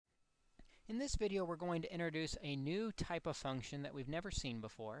In this video, we're going to introduce a new type of function that we've never seen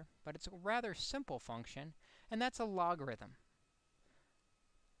before, but it's a rather simple function, and that's a logarithm.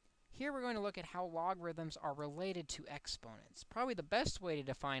 Here we're going to look at how logarithms are related to exponents. Probably the best way to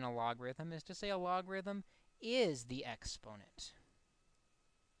define a logarithm is to say a logarithm is the exponent.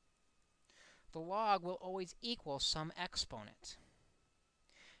 The log will always equal some exponent.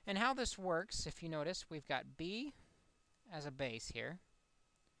 And how this works, if you notice, we've got b as a base here,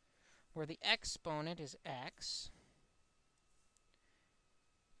 where the exponent is x,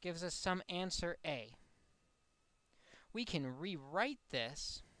 gives us some answer a. We can rewrite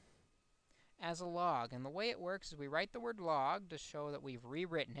this as a log. And the way it works is we write the word log to show that we've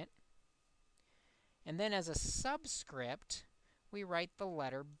rewritten it. And then as a subscript, we write the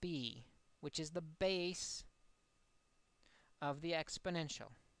letter b, which is the base of the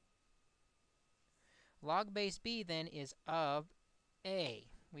exponential. Log base b, then, is of a.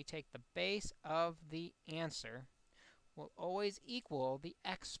 We take the base of the answer will always equal the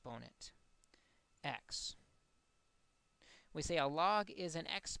exponent, x. We say a log is an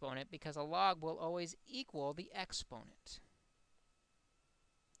exponent because a log will always equal the exponent.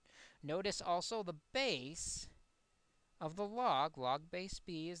 Notice also the base of the log base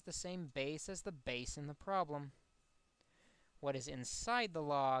b, is the same base as the base in the problem. What is inside the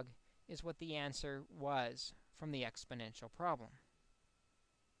log is what the answer was from the exponential problem.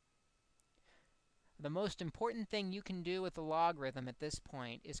 The most important thing you can do with a logarithm at this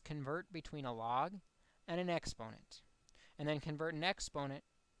point is convert between a log and an exponent, and then convert an exponent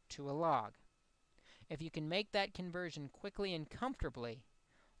to a log. If you can make that conversion quickly and comfortably,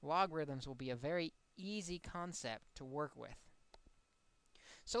 logarithms will be a very easy concept to work with.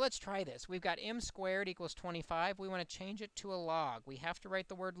 So let's try this. We've got m squared equals 25. We want to change it to a log. We have to write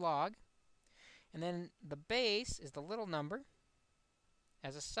the word log. And then the base is the little number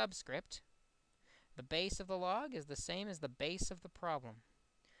as a subscript. The base of the log is the same as the base of the problem.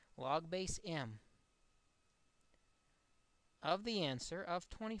 Log base m of the answer of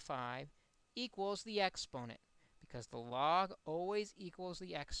 25 equals the exponent, because the log always equals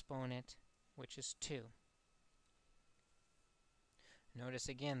the exponent, which is 2. Notice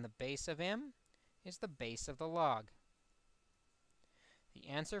again, the base of m is the base of the log. The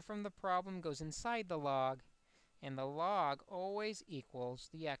answer from the problem goes inside the log, and the log always equals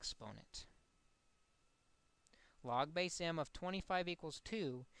the exponent. Log base m of 25 equals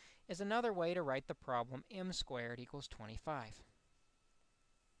 2 is another way to write the problem m squared equals 25.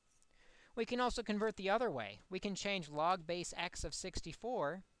 We can also convert the other way. We can change log base x of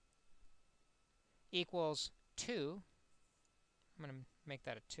 64 equals 2. I'm going to make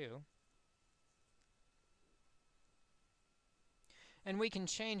that a 2. And we can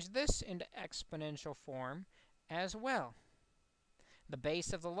change this into exponential form as well. The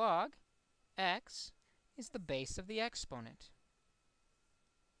base of the log, x, is the base of the exponent.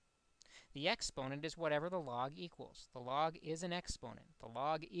 The exponent is whatever the log equals. The log is an exponent. The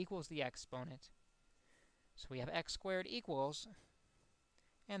log equals the exponent. So we have x squared equals,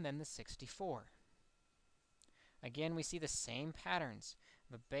 and then the 64. Again, we see the same patterns.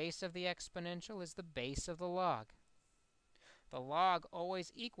 The base of the exponential is the base of the log. The log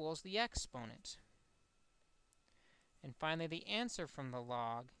always equals the exponent. And finally, the answer from the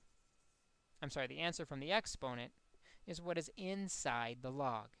exponent is what is inside the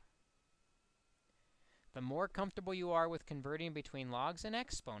log. The more comfortable you are with converting between logs and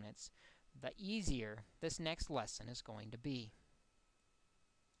exponents, the easier this next lesson is going to be.